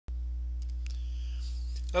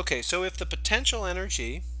Okay, so if the potential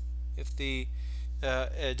energy, if the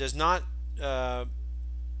it does not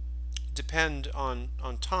depend on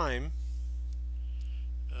time,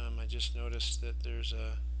 I just noticed that there's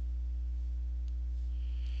a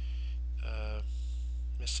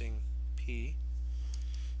missing P.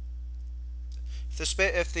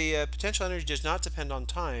 If the potential energy does not depend on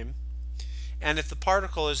time, and if the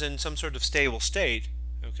particle is in some sort of stable state,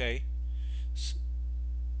 okay,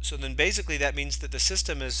 so then basically that means that the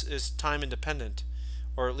system is time independent,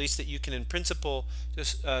 or at least that you can in principle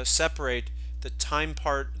just separate the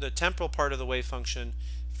the temporal part of the wave function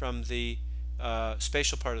from the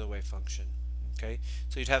spatial part of the wave function. Okay,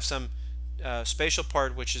 so you'd have some spatial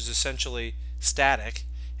part which is essentially static,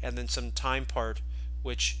 and then some time part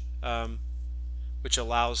which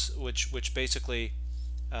which basically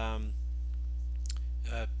um,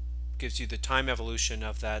 uh, gives you the time evolution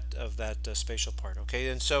of that spatial part. Okay,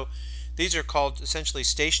 and so these are called essentially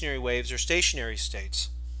stationary waves or stationary states.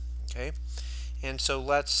 Okay, and so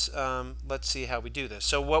let's see how we do this.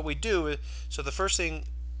 So what we do is, so the first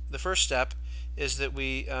step is that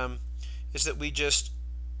we just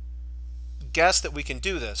guess that we can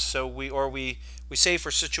do this. So we say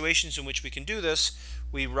for situations in which we can do this,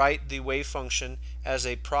 we write the wave function as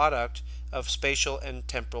a product of spatial and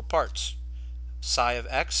temporal parts, psi of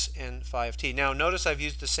x and phi of t. Now notice I've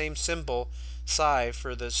used the same symbol psi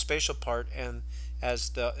for the spatial part and as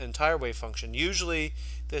the entire wave function. Usually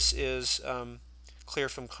this is clear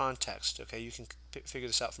from context. Okay, you can figure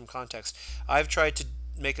this out from context. I've tried to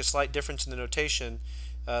make a slight difference in the notation.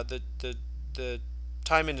 The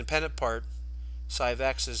time independent part, psi of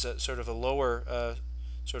x, is sort of a lowercase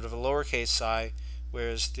psi,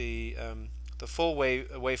 whereas the full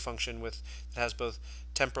wave function that has both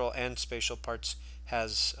temporal and spatial parts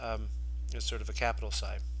is sort of a capital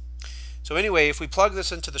psi. So anyway, if we plug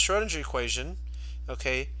this into the Schrodinger equation,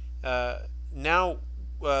 okay, now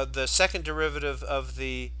the second derivative of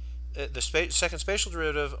the second spatial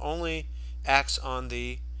derivative only acts on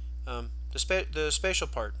the spatial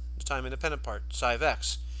part, the time independent part, psi of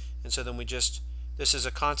x, and so then this is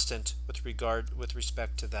a constant with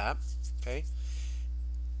respect to that. Okay,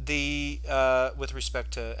 with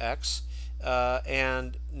respect to x,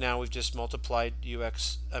 and now we've just multiplied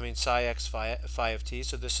psi x phi of t,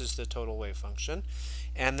 so this is the total wave function.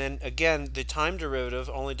 And then again, the time derivative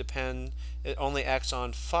only acts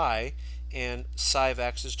on phi, and psi of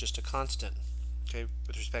x is just a constant, okay,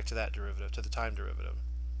 with respect to that derivative, to the time derivative.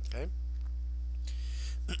 Okay.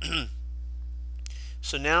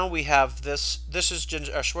 So now we have this. This is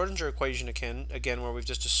a Schrodinger equation again, where we've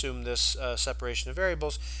just assumed this separation of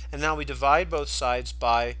variables, and now we divide both sides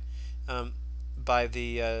um, by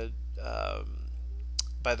the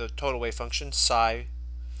total wave function psi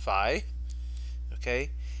phi. Okay,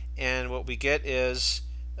 and what we get is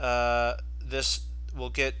this. We'll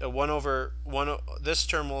get a 1 over 1. This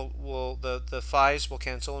term the phi's will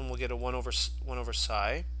cancel, and we'll get a 1 over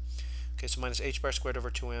psi. Okay, so minus h bar squared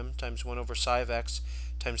over 2m times 1 over psi of x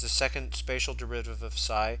times the second spatial derivative of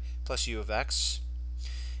psi plus u of x.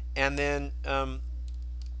 And then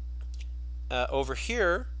over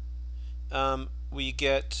here, we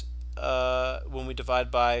get, when we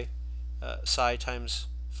divide by psi times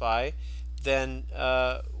phi, then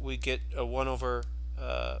we get a 1 over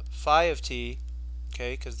phi of t,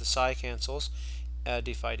 okay, because the psi cancels,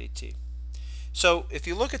 d phi dt. So if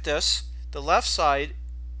you look at this, the left side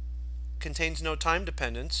contains no time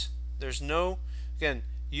dependence. There's no, again,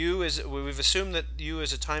 we've assumed that u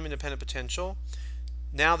is a time independent potential.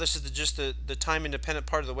 Now this is just the time independent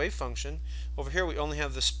part of the wave function. Over here we only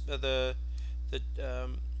have the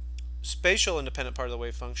spatial independent part of the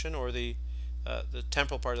wave function, or the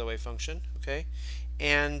temporal part of the wave function. Okay,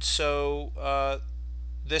 and so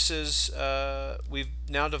this is we've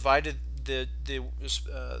now divided the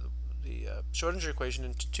Schrodinger equation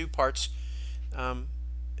into two parts,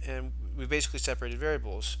 and we basically separated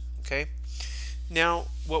variables. Okay, now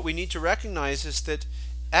what we need to recognize is that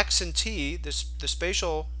x and t, the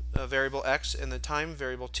spatial variable x and the time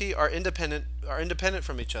variable t, are independent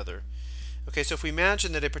from each other. Okay, so if we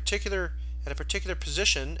imagine that at a particular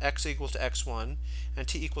position, x equals to x1 and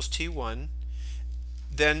t equals t1,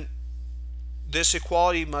 then this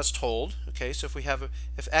equality must hold. Okay, so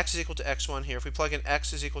if x is equal to x1 here, if we plug in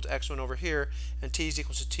x is equal to x1 over here and t is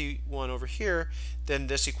equal to t1 over here, then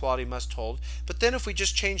this equality must hold. But then if we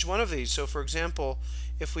just change one of these, so for example,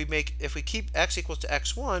 if we keep x equals to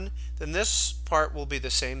x1, then this part will be the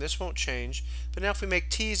same, this won't change. But now if we make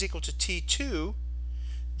t is equal to t2,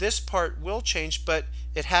 this part will change, but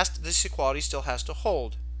this equality still has to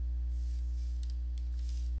hold.